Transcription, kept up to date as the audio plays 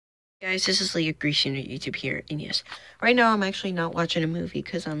Guys, this is Leah Grecian at YouTube here, and yes, right now I'm actually not watching a movie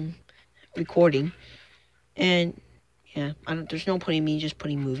because I'm recording, and yeah, there's no point in me just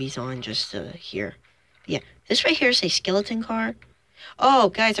putting movies on just here. Yeah, this right here is a skeleton car. Oh,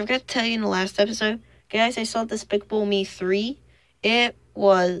 guys, I forgot to tell you in the last episode, guys, I saw Despicable Me 3. It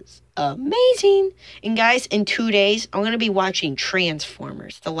was amazing, and guys, in 2 days, I'm going to be watching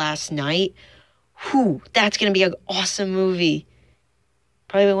Transformers The Last Night. Whew, that's going to be an awesome movie.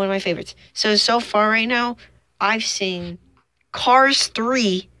 Probably one of my favorites. So far right now, I've seen Cars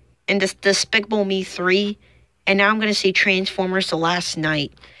 3 and Despicable Me 3, and now I'm going to see Transformers The Last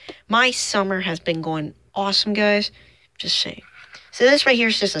Night. My summer has been going awesome, guys. Just saying. So this right here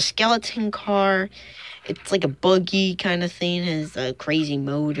is just a skeleton car. It's like a buggy kind of thing. It has a crazy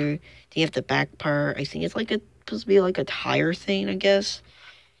motor. You have the back part. I think it's like supposed to be like a tire thing, I guess.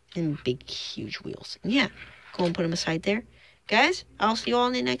 And big, huge wheels. And yeah, go and put them aside there. Guys, I'll see you all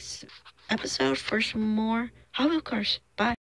in the next episode for some more Hot Wheel cars. Bye.